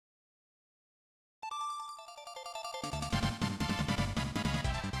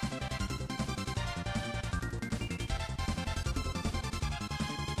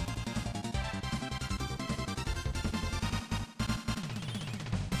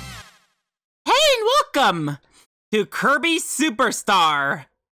welcome to Kirby Superstar.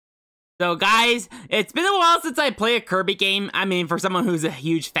 So guys, it's been a while since I played a Kirby game. I mean, for someone who's a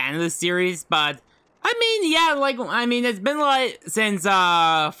huge fan of this series, but I mean, yeah, it's been like since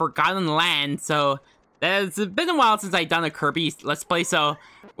Forgotten Land, so it's been a while since I've done a Kirby Let's Play, so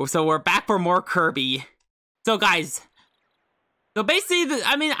we're back for more Kirby. So guys, so basically,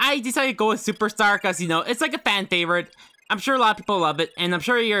 I decided to go with Superstar because, you know, it's like a fan favorite. I'm sure a lot of people love it, and I'm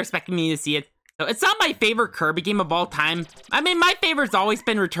sure you're expecting me to see it. So it's not my favorite Kirby game of all time. I mean, my favorite's always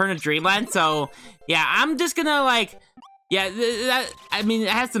been Return to Dreamland, so yeah, I'm just gonna like, yeah, it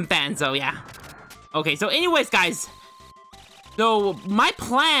has some fans, so yeah. Okay, so anyways, guys, so my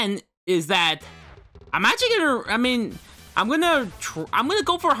plan is that I'm actually gonna, I'm gonna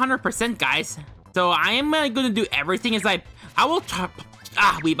go for 100%, guys. So I am gonna do everything as I'll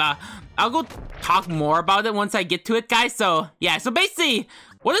go talk more about it once I get to it, guys. So yeah, so basically,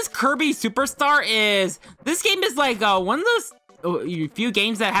 what is Kirby Superstar is, this game is like one of those few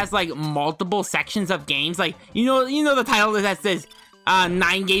games that has like multiple sections of games. Like, you know the title that says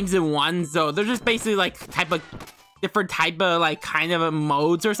 9 games in one. So they're just basically like different type of like kind of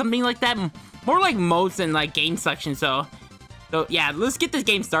modes or something like that. More like modes than like game sections. So yeah, let's get this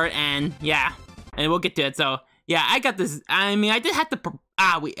game started, and yeah, and we'll get to it. So yeah, I got this. I did have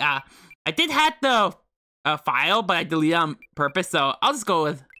the file, but I deleted it on purpose, so I'll just go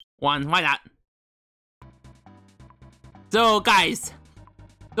with 1. Why not? So guys,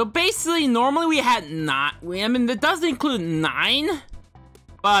 so basically, normally we had that doesn't include 9,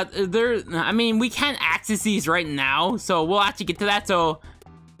 but we can't access these right now, so we'll actually get to that. So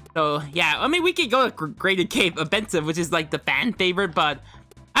yeah, we could go to Graded Cave Offensive, which is like the fan favorite, but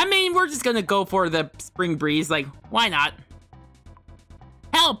we're just gonna go for the Spring Breeze. Like, why not?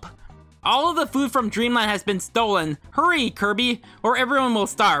 Help! All of the food from Dreamland has been stolen. Hurry, Kirby, or everyone will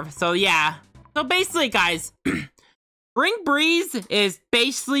starve. So yeah. So basically, guys, Spring Breeze is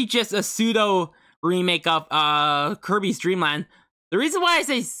basically just a pseudo remake of Kirby's Dreamland. The reason why I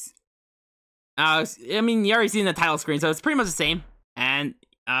say, you already seen the title screen, so it's pretty much the same. And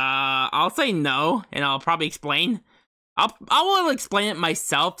I'll say no, and I'll probably explain. I will explain it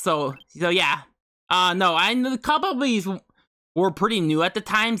myself. So yeah. No, I know the probably were pretty new at the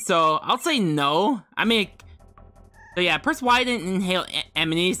time, so I'll say no. So yeah, press Y to inhale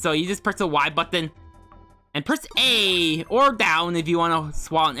enemies, so you just press the Y button, and press A or down if you want to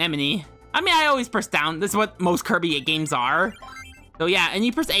swallow an enemy. I always press down, this is what most Kirby games are. So yeah, and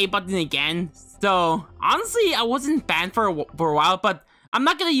you press A button again. So honestly, I wasn't a fan for a while, but I'm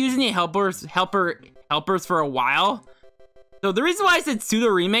not gonna use any helpers for a while. So the reason why I said pseudo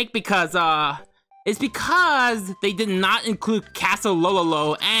remake it's because they did not include Castle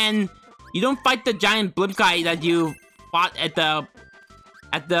Lololo, and you don't fight the giant blimp guy that you fought at the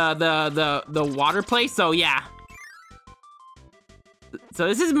water place. So yeah. So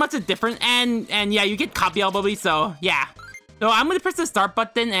this is much different, and yeah, you get copy ability. So yeah. So I'm gonna press the start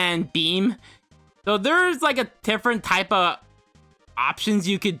button and beam. So there's like a different type of options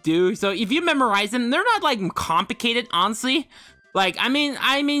you could do. So if you memorize them, they're not like complicated, honestly. Like,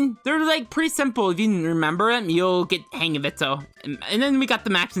 they're like pretty simple. If you remember them, you'll get hang of it. So, and then we got the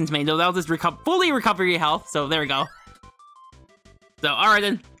Maxim's Tomato. That'll just fully recover your health. So there we go. So, alright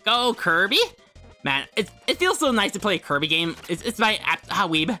then, go Kirby. Man, it feels so nice to play a Kirby game. It's my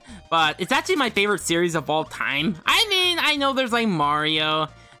weeb, but it's actually my favorite series of all time. I know there's like Mario,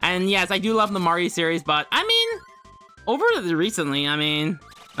 and yes, I do love the Mario series, but over recently,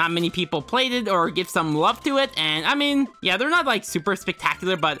 not many people played it or give some love to it, and yeah, they're not like super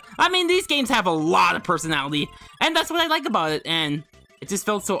spectacular, but these games have a lot of personality, and that's what I like about it, and it just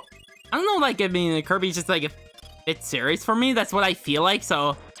felt so, I don't know, like, Kirby's just like a fit series for me. That's what I feel like.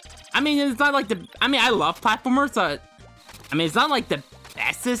 So it's not like I love platformers, but it's not like the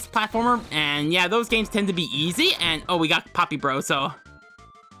bestest platformer, and yeah, those games tend to be easy, and oh, we got Poppy Bro, so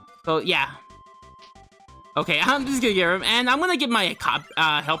yeah. Okay, I'm just gonna get rid of him, and I'm gonna get my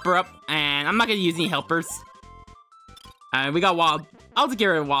helper up, and I'm not gonna use any helpers. We got Wild. I'll just get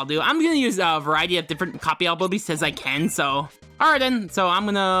rid of Waldo. I'm gonna use a variety of different copy abilities as I can, so. Alright then, so I'm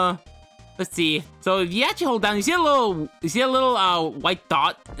gonna, let's see. So if you actually hold down, you see a little white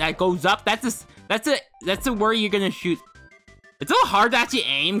dot that goes up? That's where you're gonna shoot. It's a little hard to actually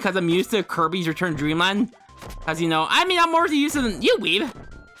aim, because I'm used to Kirby's Return to Dreamland. Because, I'm more used to you, weeb.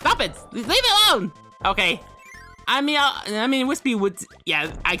 Stop it! Leave it alone! Okay. Wispy Woods,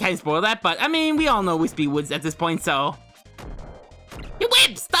 yeah, I kind of spoiled that, but we all know Wispy Woods at this point, so. You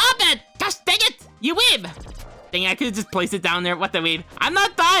weeb! Stop it! Gosh dang it! You weeb! Dang, I could've just placed it down there. What the weeb? I'm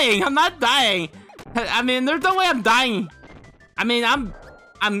not dying! I'm not dying! There's no way I'm dying.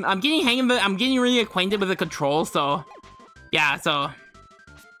 I'm getting hang of it. I'm getting really acquainted with the controls, so yeah, so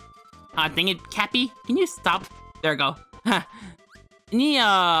dang it, Cappy, can you stop? There we go.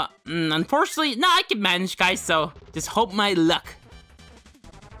 Unfortunately, no, I can manage, guys, so just hope my luck.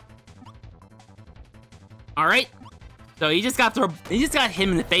 Alright. So he just got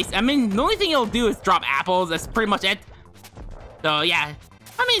him in the face. I mean, the only thing he'll do is drop apples. That's pretty much it. So yeah.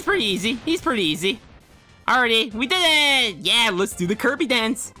 I mean, it's pretty easy. He's pretty easy. Alrighty, we did it! Yeah, let's do the Kirby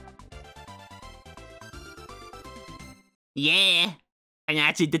dance. Yeah. I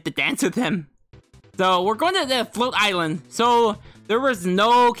actually did the dance with him. So we're going to the float island. So there was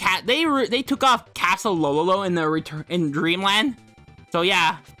no cat. They took off Castle Lololo in Dreamland. So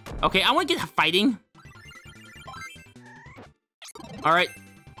yeah. Okay, I want to get fighting. Alright.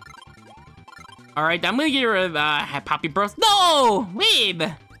 Alright, I'm gonna get rid of Poppy Bros. No!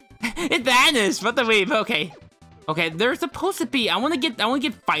 Weeb! It vanished! What the weeb? Okay. Okay, there's supposed to be. I wanna get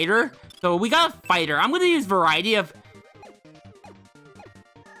fighter. So we got a fighter. I'm gonna use variety of.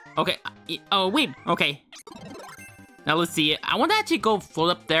 Okay. Oh, weeb. Okay. Now let's see. I want to actually go float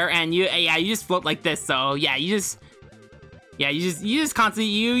up there, and you just float like this. So yeah, you just constantly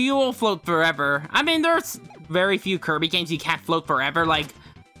you will float forever. I mean, there's very few Kirby games you can't float forever, like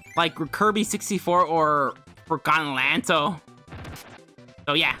Kirby 64 or Forgotten Land. So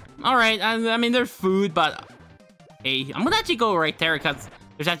yeah. All right. I mean, there's food, but hey, I'm gonna actually go right there because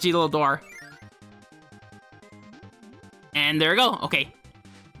there's actually a little door. And there we go. Okay.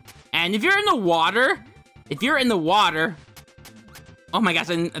 And if you're in the water, oh my gosh,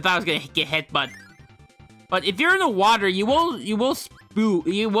 I thought I was gonna get hit, but if you're in the water, you will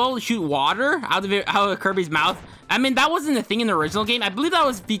shoot water out of Kirby's mouth. I mean, that wasn't a thing in the original game. I believe that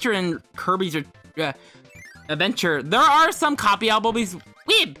was featured in Kirby's Adventure. There are some copy albums.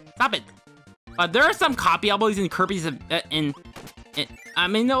 Weeb, stop it. There are some copy albums in Kirby's I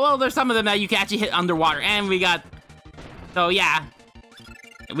mean, well, there's some of them that you can actually hit underwater, and we got. So yeah,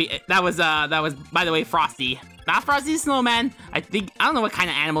 that was by the way Frosty, not Frosty the Snowman. I don't know what kind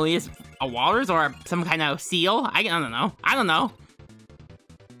of animal he is. A walrus or some kind of seal? I don't know. I don't know.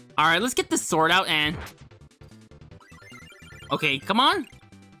 All right, let's get the sword out and. Okay, come on.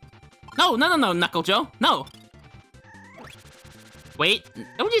 No, Knuckle Joe. No. Wait,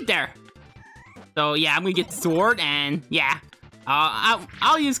 don't you dare. So yeah, I'm gonna get the sword and yeah,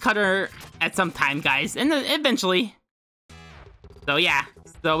 I'll use cutter at some time, guys, and then eventually. So yeah,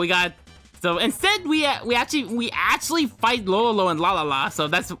 so we got. So instead, we actually fight Lolo and La La La. So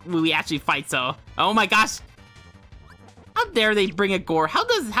that's what we actually fight. So oh my gosh, how dare they bring a Gore? How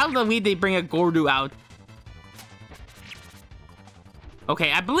do they bring a Gordu out?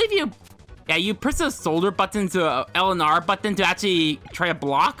 Okay, I believe you. Yeah, you press the shoulder button to L and R button to actually try to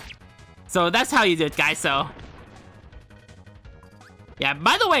block. So that's how you do it, guys. So yeah.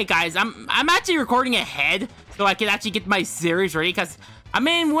 By the way, guys, I'm actually recording ahead so I can actually get my series ready because. I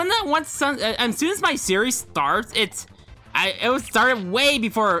mean, as soon as my series starts, it was started way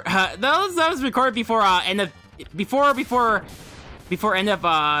before that was recorded before end of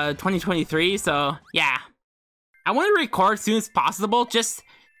 2023. So yeah, I want to record as soon as possible, just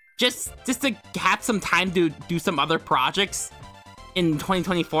to have some time to do some other projects in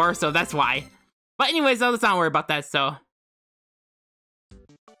 2024. So that's why. But anyways, let's not worry about that. So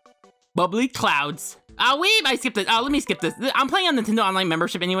bubbly clouds. Wait, I skipped it. Let me skip this. I'm playing on Nintendo Online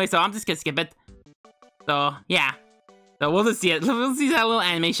membership anyway, so I'm just gonna skip it. So, yeah. So, we'll just see it. We'll see that little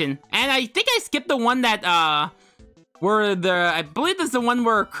animation. And I think I skipped the one that, I believe this is the one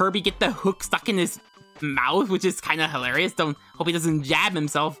where Kirby get the hook stuck in his mouth, which is kind of hilarious. Hope he doesn't jab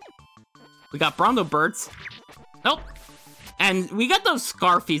himself. We got Brondo Birds. Nope. And we got those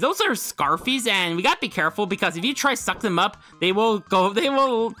Scarfies. Those are Scarfies, and we gotta be careful because if you try to suck them up, they'll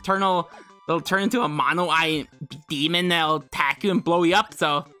turn into a mono-eye demon that'll attack you and blow you up.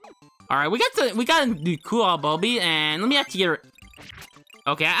 So, all right, we got to do cool Bulby, and let me actually get.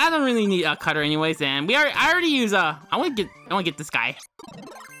 Okay, I don't really need a cutter anyways, and I already use I want to get this guy.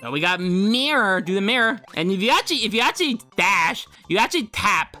 So we got mirror, do the mirror, and if you actually dash, you actually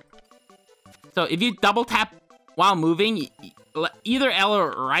tap. So if you double tap while moving, either L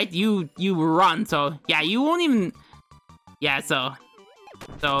or right, you run. So yeah, you won't even. Yeah, so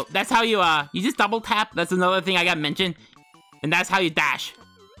that's how you just double tap. That's another thing I gotta mention, and that's how you dash.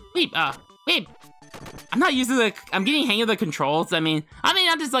 Weep, weep. I'm not used to I'm getting hang of the controls. I mean,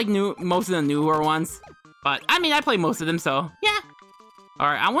 I'm just like most of the newer ones, but I mean, I play most of them, so yeah. All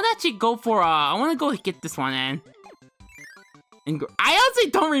right, I want to actually go for I want to go get this one and I honestly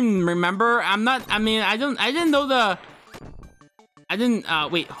don't even remember. I didn't know the.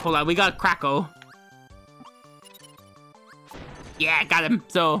 Wait, hold on. We got Kracko. Yeah, got him.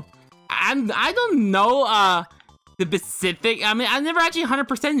 So, I don't know the specific. I mean, I've never actually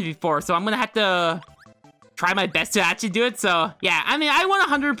 100%ed before, so I'm gonna have to try my best to actually do it. So, yeah, I mean, I want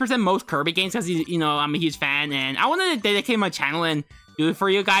 100% most Kirby games because, you know, I'm a huge fan, and I want to dedicate my channel and do it for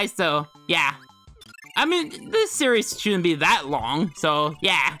you guys. So, yeah. I mean, this series shouldn't be that long, so,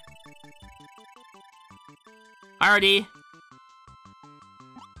 yeah. Alrighty.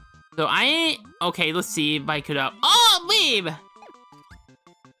 So, okay, let's see if I could, oh, leave!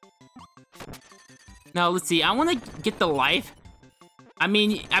 Now, let's see, I want to get the life. I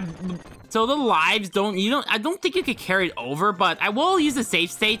mean, so the lives I don't think you could carry it over, but I will use the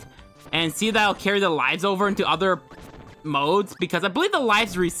save state and see that I'll carry the lives over into other modes, because I believe the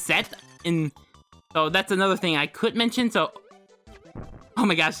lives reset in, so that's another thing I could mention, so, oh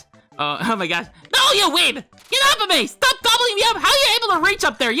my gosh, oh my gosh, no, you weeb! Get off of me! Stop gobbling me up! How are you able to reach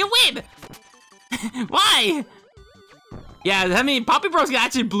up there, you weeb? Why? Yeah, I mean, Poppy Bros can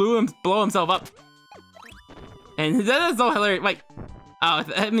actually blow himself up. And that is so hilarious, like, oh,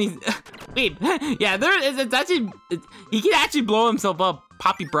 I mean, weeb. Yeah, it's actually, he can actually blow himself up,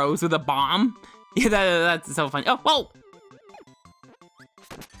 Poppy Bros, with a bomb. Yeah, that's so funny. Oh, whoa!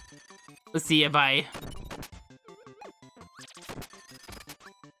 Let's see if I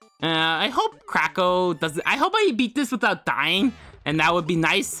hope Kracko does it. I hope I beat this without dying, and that would be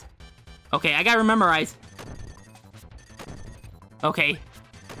nice. Okay, I gotta memorize. Okay.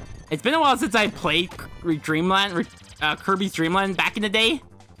 It's been a while since I played Dreamland, Kirby's Dreamland back in the day.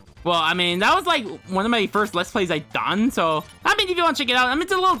 Well, I mean, that was like one of my first Let's Plays I've done, so I mean, if you want to check it out, I mean,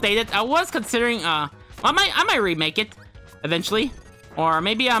 it's a little dated. I was considering, I might remake it eventually, or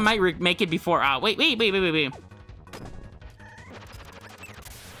maybe I might remake it before. Wait.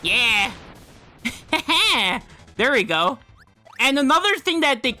 Yeah. There we go. And another thing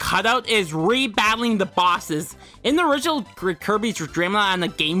that they cut out is rebattling the bosses. In the original Kirby's Dreamland on the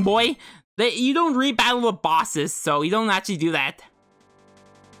Game Boy, you don't rebattle the bosses, so you don't actually do that.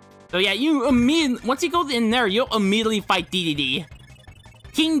 So yeah, once you go in there, you'll immediately fight DDD.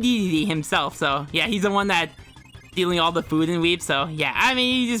 King DDD himself, so yeah, he's the one that's stealing all the food in Weep, so yeah, I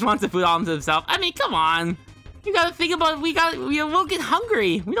mean, he just wants the food all to himself. I mean, come on. You gotta think about it, we'll get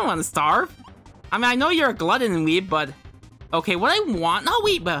hungry. We don't want to starve. I mean, I know you're a glutton in Weep, but okay, what I want, no,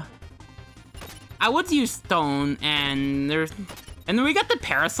 Weep. I would use stone, and then we got the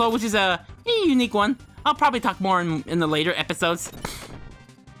parasol, which is a unique one. I'll probably talk more in the later episodes.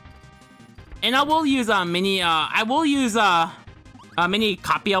 And I will use many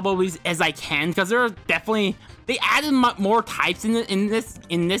copy elbows as I can, because there are definitely, they added more types in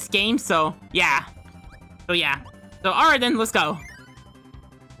this game, so yeah. So alright then, let's go.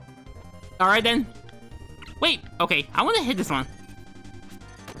 Alright then. Wait, okay, I want to hit this one.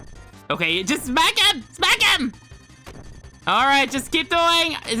 Okay, just smack him! Alright, just keep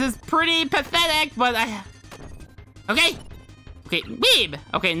doing. This is pretty pathetic, but okay, weeb.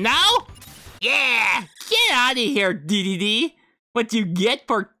 Okay, now? Yeah! Get out of here, DDD! What you get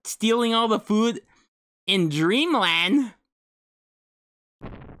for stealing all the food in Dreamland?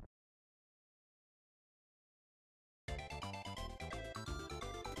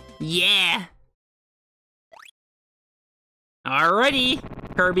 Yeah! Alrighty,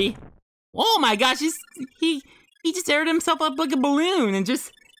 Kirby. Oh my gosh, he just aired himself up like a balloon and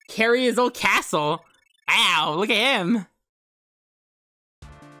just carried his old castle. Ow, look at him.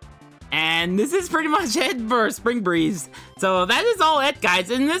 And this is pretty much it for Spring Breeze. So that is all it, guys.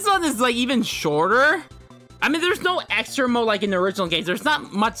 And this one is like even shorter. I mean, there's no extra mode like in the original games. There's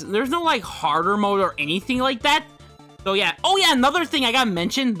not much, there's no like harder mode or anything like that. So yeah, oh yeah, another thing I gotta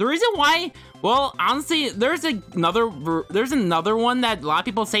mention, the reason why, well, honestly, there's another one that a lot of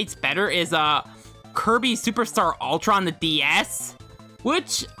people say it's better is Kirby Superstar Ultra on the DS,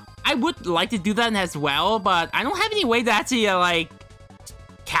 which I would like to do that as well, but I don't have any way to actually like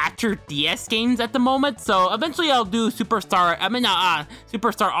capture DS games at the moment. So eventually I'll do Superstar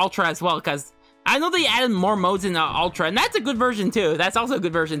Ultra as well, because I know they added more modes in Ultra, and that's a good version too. That's also a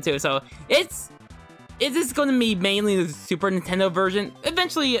good version too. So it's just going to be mainly the Super Nintendo version.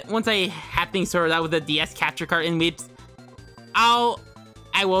 Eventually, once I have things sorted out with the DS capture card in Weeps, I'll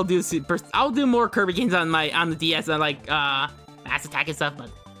do more Kirby games on the DS, like Mass Attack and stuff. But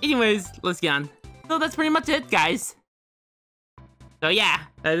anyways, let's get on. So that's pretty much it, guys. So yeah,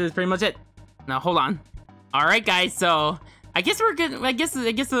 that is pretty much it. Now hold on. All right, guys. So I guess we're good. I guess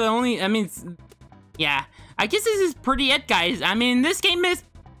the only. I mean, yeah. I guess this is pretty it, guys. I mean, this game is.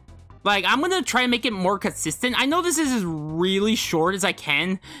 Like, I'm gonna try and make it more consistent. I know this is as really short as I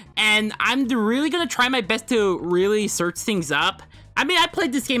can, and I'm really gonna try my best to really search things up. I mean, I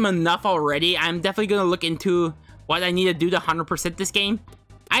played this game enough already. I'm definitely gonna look into what I need to do to 100% this game.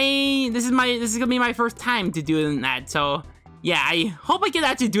 This is gonna be my first time to doing that, so yeah, I hope I can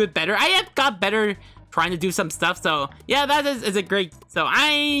actually do it better. I have got better trying to do some stuff, so yeah, that is a great, so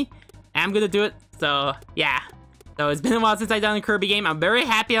I am gonna do it, so yeah. So it's been a while since I've done a Kirby game. I'm very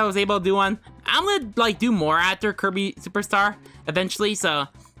happy I was able to do one. I'm gonna like do more after Kirby Superstar eventually, so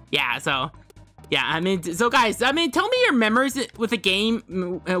yeah, I mean, so guys, I mean, tell me your memories with the game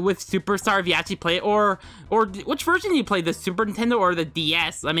with Superstar if you actually play it, or which version you play, the Super Nintendo or the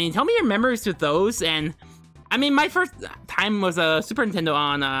DS. I mean, tell me your memories with those. And I mean, my first time was a Super Nintendo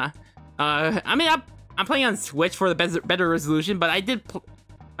on I mean, I'm playing on Switch for the better resolution, but I did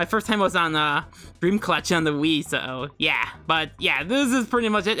my first time was on Dream Collection on the Wii, so yeah. But yeah, this is pretty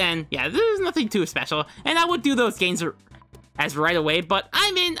much it, and yeah, there's nothing too special, and I would do those games as right away, but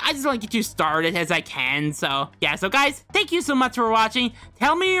I mean, I just want to get you started as I can, so yeah. So guys, thank you so much for watching.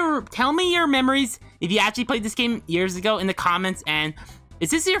 Tell me your memories if you actually played this game years ago in the comments, and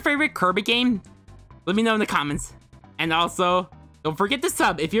is this your favorite Kirby game? Let me know in the comments. And also, don't forget to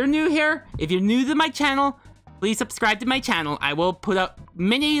sub. If you're new here, if you're new to my channel, please subscribe to my channel. I will put up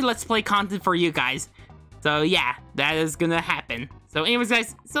many Let's Play content for you guys. So yeah, that is gonna happen. So anyways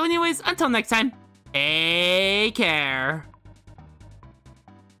guys, until next time, take care.